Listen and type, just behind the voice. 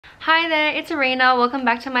Hi there, it's Arena. Welcome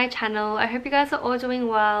back to my channel. I hope you guys are all doing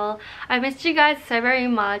well. I missed you guys so very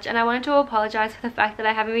much and I wanted to apologize for the fact that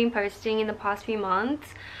I haven't been posting in the past few months.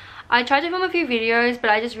 I tried to film a few videos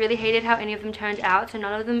but I just really hated how any of them turned out, so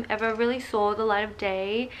none of them ever really saw the light of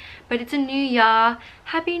day. But it's a new year.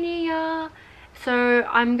 Happy New Year! So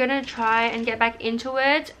I'm gonna try and get back into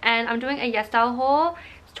it, and I'm doing a YesStyle haul.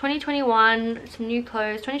 2021, some new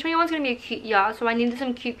clothes. 2021 is going to be a cute year, so I needed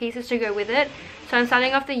some cute pieces to go with it. So I'm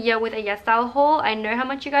starting off the year with a YesStyle haul. I know how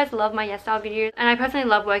much you guys love my YesStyle videos, and I personally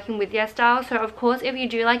love working with YesStyle. So of course, if you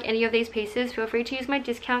do like any of these pieces, feel free to use my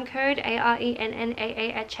discount code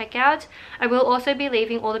ARENNAA at checkout. I will also be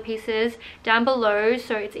leaving all the pieces down below,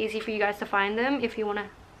 so it's easy for you guys to find them if you want to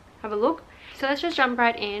have a look. So let's just jump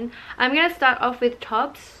right in. I'm going to start off with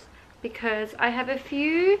tops because I have a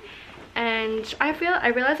few. And I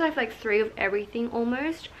realized I have like 3 of everything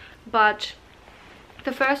almost, but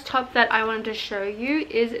the first top that I wanted to show you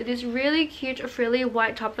is this really cute frilly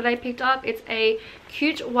white top that I picked up. It's a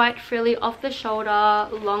cute white frilly off the shoulder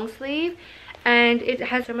long sleeve, and it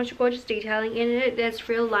has so much gorgeous detailing in it. There's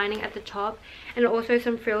frill lining at the top and also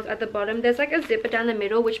some frills at the bottom. There's like a zipper down the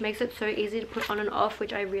middle which makes it so easy to put on and off,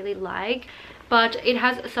 which I really like. But it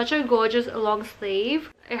has such a gorgeous long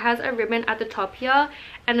sleeve. It has a ribbon at the top here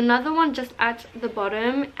and another one just at the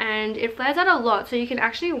bottom, and it flares out a lot, so you can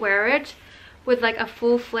actually wear it with like a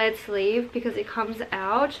full flared sleeve because it comes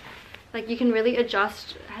out. Like you can really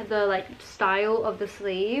adjust the like style of the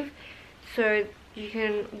sleeve, so you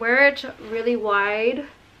can wear it really wide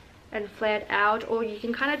and flared out, or you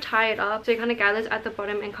can kind of tie it up so it kind of gathers at the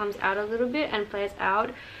bottom and comes out a little bit and flares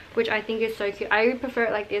out, which I think is so cute. I prefer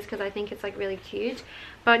it like this because I think it's like really cute,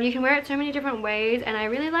 but you can wear it so many different ways and I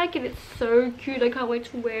really like it. It's so cute. I can't wait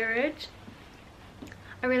to wear it.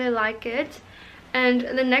 I really like it. And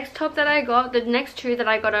the next top that I got, the next 2 that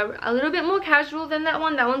I got are a little bit more casual than that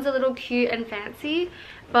one. That one's a little cute and fancy,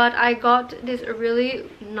 but I got this really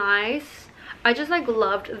nice, I just like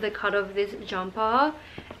loved the cut of this jumper.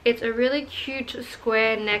 It's a really cute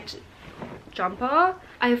square necked jumper.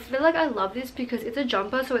 I feel like I love this because it's a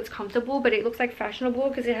jumper, so it's comfortable, but it looks like fashionable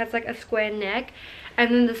because it has like a square neck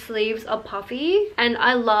and then the sleeves are puffy, and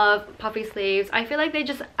I love puffy sleeves. I feel like they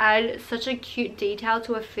just add such a cute detail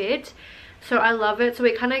to a fit, so I love it. So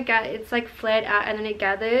it kind of it's like flared out and then it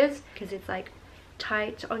gathers because it's like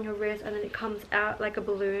tight on your wrist and then it comes out like a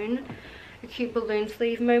balloon, a cute balloon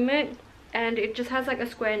sleeve moment. And it just has like a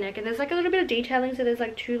square neck and there's like a little bit of detailing, so there's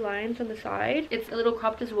like 2 lines on the side. It's a little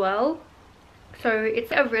cropped as well, so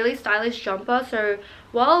it's a really stylish jumper. So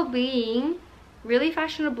while being really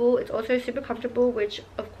fashionable, it's also super comfortable, which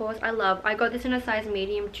of course I love. I got this in a size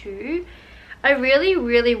medium too. I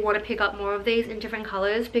really want to pick up more of these in different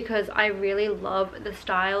colors because I really love the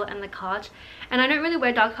style and the cut, and I don't really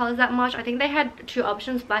wear dark colors that much. I think they had 2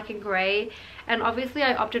 options, black and grey, and obviously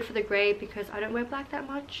I opted for the grey because I don't wear black that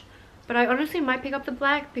much. But I honestly might pick up the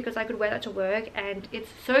black because I could wear that to work and it's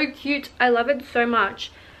so cute. I love it so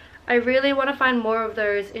much. I really want to find more of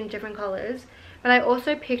those in different colors. But I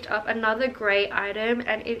also picked up another grey item,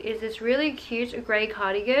 and it is this really cute grey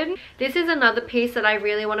cardigan. This is another piece that I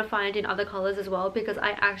really want to find in other colors as well because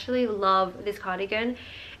I actually love this cardigan.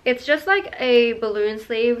 It's just like a balloon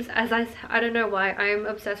sleeves, as I don't know why I'm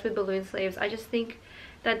obsessed with balloon sleeves. I just think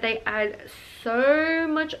that they add so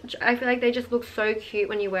much. I feel like they just look so cute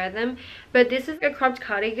when you wear them. But this is a cropped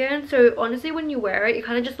cardigan, so honestly when you wear it, it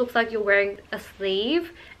kind of just looks like you're wearing a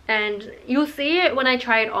sleeve, and you'll see it when I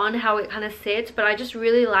try it on how it kind of sits, but I just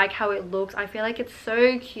really like how it looks. I feel like it's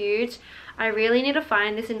so cute. I really need to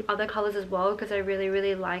find this in other colors as well because I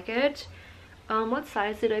really like it. What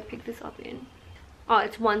size did I pick this up in? Oh,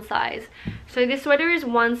 it's 1 size. So this sweater is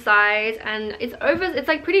 1 size and it's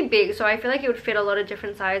like pretty big, so I feel like it would fit a lot of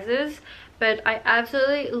different sizes, but I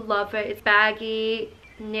absolutely love it. It's baggy,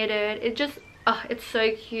 knitted, it just it's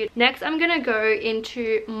so cute. Next I'm gonna go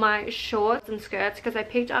into my shorts and skirts because I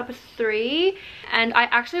picked up 3 and I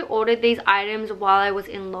actually ordered these items while I was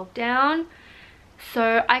in lockdown,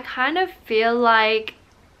 so I kind of feel like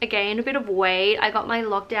I gained a bit of weight. I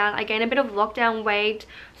gained a bit of lockdown weight,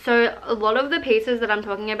 so a lot of the pieces that I'm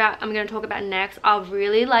going to talk about next are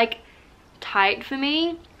really like tight for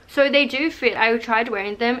me. So they do fit. I tried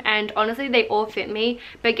wearing them and honestly they all fit me,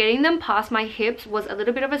 but getting them past my hips was a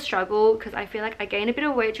little bit of a struggle because I feel like I gained a bit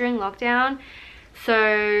of weight during lockdown.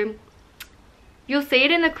 So you'll see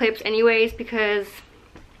it in the clips anyways because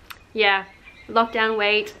yeah, lockdown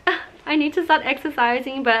weight. I need to start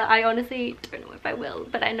exercising, but I honestly don't know if I will,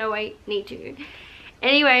 but I know I need to.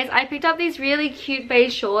 Anyways, I picked up these really cute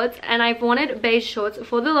beige shorts, and I've wanted beige shorts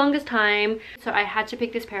for the longest time, so I had to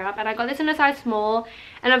pick this pair up, and I got this in a size small.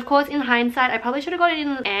 And of course, in hindsight, I probably should have got it in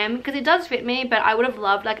an M because it does fit me, but I would have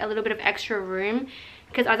loved like a little bit of extra room,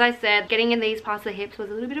 because as I said, getting in these past the hips was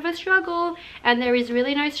a little bit of a struggle, and there is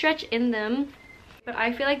really no stretch in them. But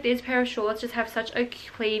I feel like these pair of shorts just have such a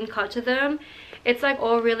clean cut to them. It's like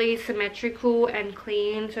all really symmetrical and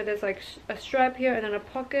clean. So there's like a strap here and then a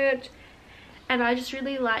pocket. And I just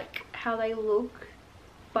really like how they look.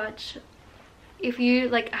 But if you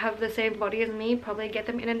like have the same body as me, probably get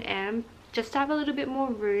them in an M, just to have a little bit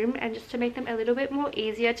more room and just to make them a little bit more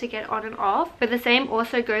easier to get on and off. But the same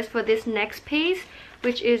also goes for this next piece,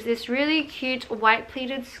 which is this really cute white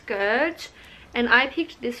pleated skirt. And I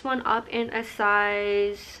picked this one up in a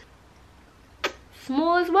size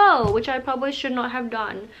small as well, which I probably should not have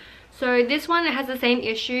done. So this one, it has the same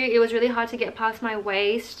issue. It was really hard to get past my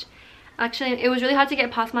waist. Actually, it was really hard to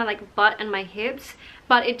get past my like butt and my hips,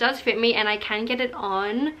 but it does fit me and I can get it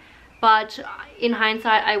on. But in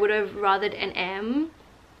hindsight, I would have rathered an M.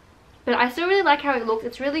 But I still really like how it looks.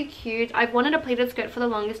 It's really cute. I've wanted a pleated skirt for the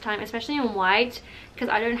longest time, especially in white, because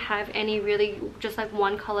I don't have any really just like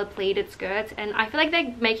one color pleated skirts, and I feel like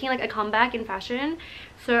they're making like a comeback in fashion.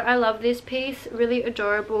 So I love this piece. Really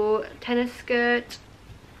adorable tennis skirt.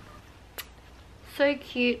 So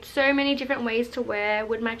cute. So many different ways to wear.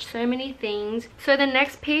 Would match so many things. So the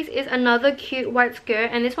next piece is another cute white skirt,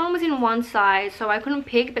 and this one was in one size, so I couldn't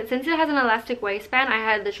pick, but since it has an elastic waistband, I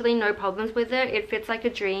had literally no problems with it. It fits like a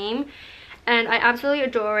dream and I absolutely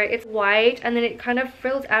adore it. It's white and then it kind of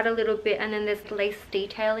frills out a little bit, and then there's lace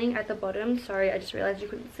detailing at the bottom. Sorry, I just realized you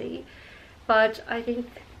couldn't see, but I think,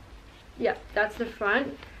 yeah, that's the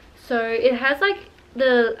front. So it has like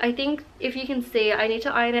the, I think if you can see, I need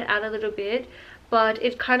to iron it out a little bit, but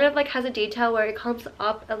it kind of like has a detail where it comes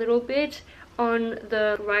up a little bit on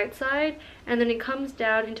the right side, and then it comes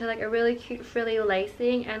down into like a really cute frilly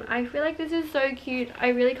lacing, and I feel like this is so cute. I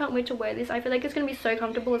really can't wait to wear this. I feel like it's going to be so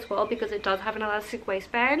comfortable as well because it does have an elastic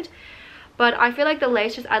waistband, but I feel like the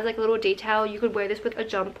lace just adds like a little detail. You could wear this with a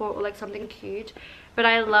jumper or like something cute. But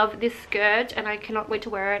I love this skirt and I cannot wait to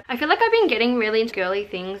wear it. I feel like I've been getting really into girly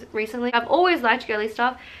things recently. I've always liked girly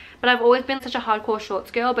stuff, but I've always been such a hardcore shorts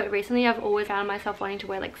girl, but recently I've always found myself wanting to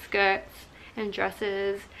wear like skirts and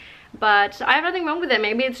dresses. But I have nothing wrong with it.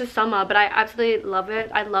 Maybe it's just summer, but I absolutely love it.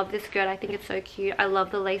 I love this skirt. I think it's so cute. I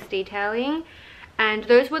love the lace detailing. And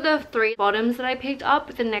those were the 3 bottoms that I picked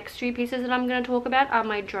up. The next 2 pieces that I'm going to talk about are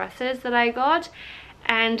my dresses that I got.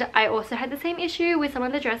 And I also had the same issue with some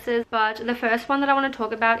of the dresses. But the first one that I want to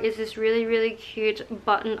talk about is this really, really cute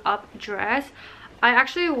button-up dress. I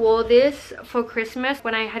actually wore this for Christmas.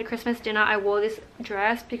 When I had Christmas dinner, I wore this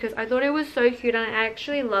dress because I thought it was so cute and I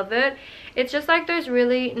actually love it. It's just like those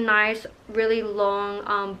really nice, really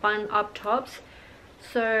long button-up tops.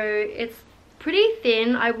 So it's pretty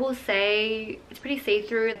thin, I will say. It's pretty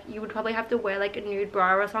see-through. You would probably have to wear like a nude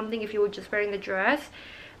bra or something if you were just wearing the dress.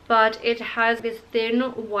 But it has this thin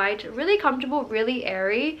white, really comfortable, really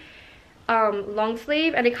airy long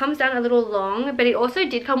sleeve, and it comes down a little long, but it also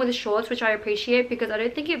did come with the shorts, which I appreciate because I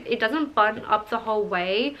don't think it doesn't button up the whole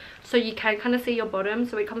way, so you can kind of see your bottom.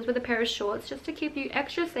 So it comes with a pair of shorts just to keep you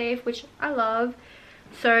extra safe, which I love.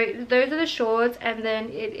 So those are the shorts, and then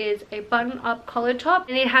it is a button-up collared top,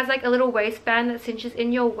 and it has like a little waistband that cinches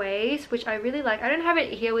in your waist, which I really like. I don't have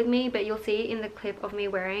it here with me, but you'll see in the clip of me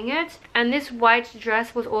wearing it. And this white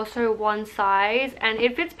dress was also one size, and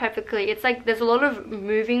it fits perfectly. It's like there's a lot of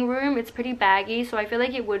moving room. It's pretty baggy, so I feel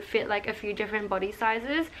like it would fit like a few different body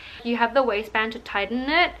sizes. You have the waistband to tighten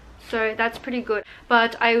it, so that's pretty good.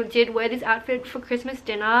 But I did wear this outfit for Christmas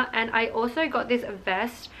dinner, and I also got this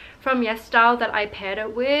vest from YesStyle that I paired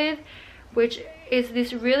it with, which is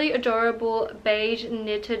this really adorable beige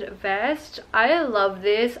knitted vest. I love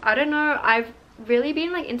this. I don't know, I've really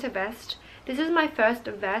been like into vest. This is my first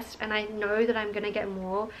vest, and I know that I'm gonna get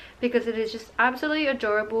more because it is just absolutely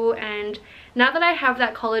adorable. And now that I have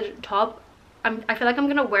that collared top, I feel like I'm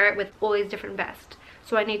gonna wear it with all these different vests.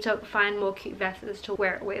 So I need to find more cute vests to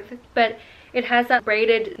wear it with. But it has that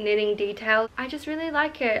braided knitting detail. I just really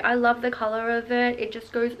like it. I love the color of it. It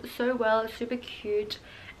just goes so well. It's super cute.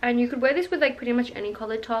 And you could wear this with like pretty much any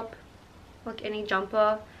collared top, like any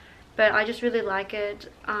jumper. But I just really like it.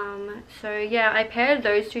 So yeah, I paired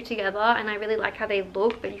those 2 together and I really like how they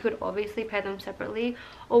look, but you could obviously pair them separately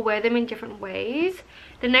or wear them in different ways.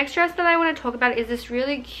 The next dress that I want to talk about is this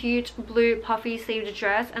really cute blue puffy sleeved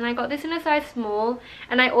dress, and I got this in a size small,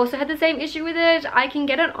 and I also had the same issue with it. I can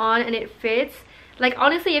get it on and it fits, Like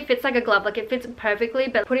honestly it fits like a glove, like it fits perfectly,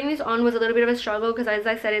 but putting this on was a little bit of a struggle because as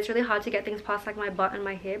I said, it's really hard to get things past like my butt and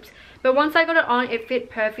my hips. But once I got it on, it fit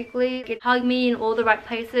perfectly. It hugged me in all the right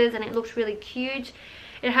places and it looks really cute.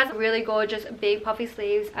 It has really gorgeous big puffy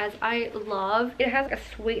sleeves, as I love. It has a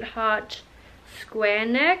sweetheart square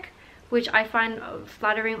neck, which I find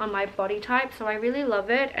flattering on my body type, so I really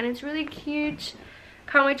love it. And it's really cute.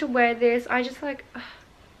 Can't wait to wear this. I just like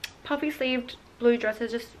puffy sleeved blue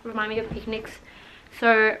dresses just remind me of picnics,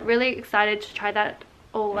 so really excited to try that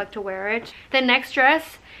or like to wear it. The next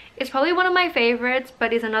dress is probably one of my favorites,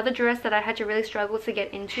 but is another dress that I had to really struggle to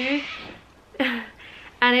get into.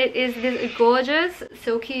 And it is this gorgeous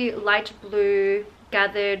silky light blue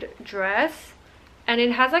gathered dress, and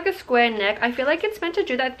it has like a square neck. I feel like it's meant to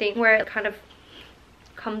do that thing where it kind of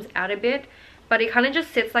comes out a bit, but it kind of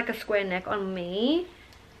just sits like a square neck on me,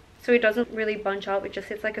 so it doesn't really bunch up. It just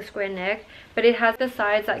sits like a square neck, but it has the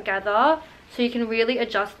sides that gather, so you can really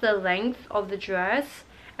adjust the length of the dress.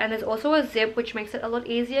 And there's also a zip, which makes it a lot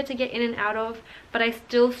easier to get in and out of, but I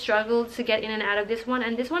still struggled to get in and out of this one.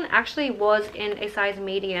 And this one actually was in a size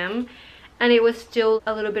medium, and it was still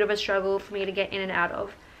a little bit of a struggle for me to get in and out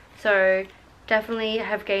of. So definitely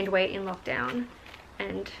have gained weight in lockdown.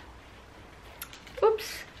 And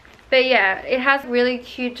oops. But yeah, it has really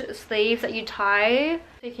cute sleeves that you tie,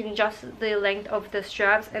 so you can adjust the length of the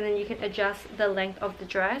straps and then you can adjust the length of the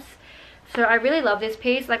dress. So I really love this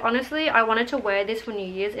piece. Like honestly, I wanted to wear this for New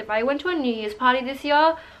Year's. If I went to a New Year's party this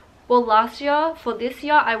year, well last year, for this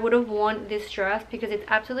year I would have worn this dress because it's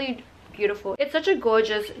absolutely beautiful. It's such a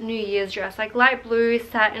gorgeous New Year's dress, like light blue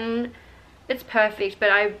satin. It's perfect,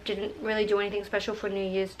 but I didn't really do anything special for New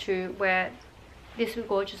Year's to wear this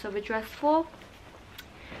gorgeous of a dress for.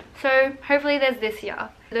 So hopefully there's this year.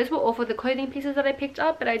 Those were all for the clothing pieces that I picked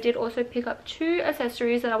up, but I did also pick up 2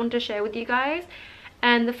 accessories that I wanted to share with you guys.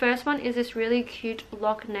 And the first one is this really cute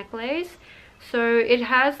lock necklace. So it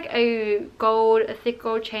has a thick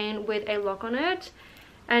gold chain with a lock on it,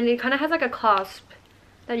 and it kind of has like a clasp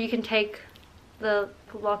that you can take the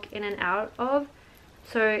lock in and out of,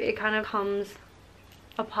 so it kind of comes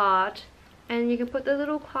apart and you can put the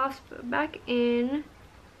little clasp back in.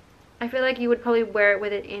 I feel like you would probably wear it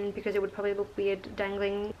with it in because it would probably look weird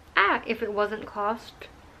dangling if it wasn't clasped.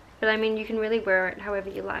 But I mean, you can really wear it however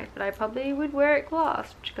you like, but I probably would wear it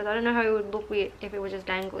clasped because I don't know how it would look weird if it was just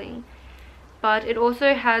dangling. But it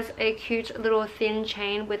also has a cute little thin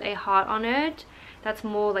chain with a heart on it that's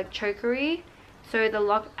more like chokery. So the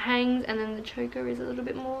lock hangs and then the choker is a little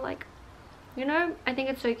bit more like, you know, I think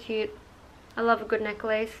it's so cute. I love a good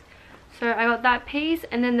necklace. So I got that piece,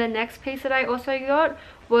 and then the next piece that I also got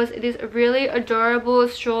was this really adorable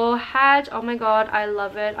straw hat. Oh my god, I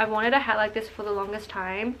love it. I've wanted a hat like this for the longest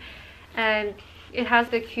time, and it has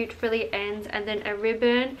the cute frilly ends and then a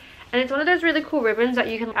ribbon, and it's one of those really cool ribbons that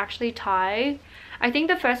you can actually tie. I think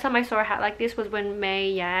the first time I saw a hat like this was when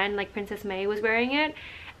May Yan, like Princess May, was wearing it,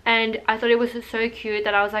 and I thought it was so cute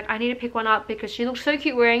that I was like, I need to pick one up because she looked so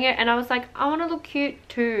cute wearing it, and I was like, I want to look cute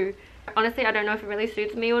too. Honestly, I don't know if it really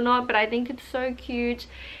suits me or not, but I think it's so cute.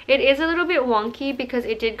 It is a little bit wonky because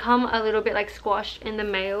it did come a little bit like squashed in the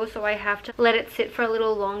mail, so I have to let it sit for a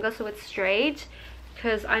little longer so it's straight,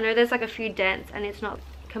 because I know there's like a few dents and it's not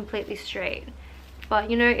completely straight. But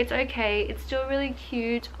you know, it's okay. It's still really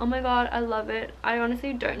cute. Oh my god, I love it. I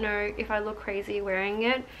honestly don't know if I look crazy wearing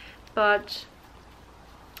it, but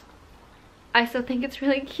I still think it's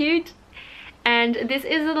really cute. And this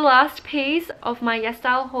is the last piece of my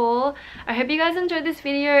YesStyle haul. I hope you guys enjoyed this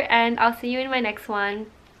video, and I'll see you in my next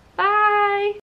one.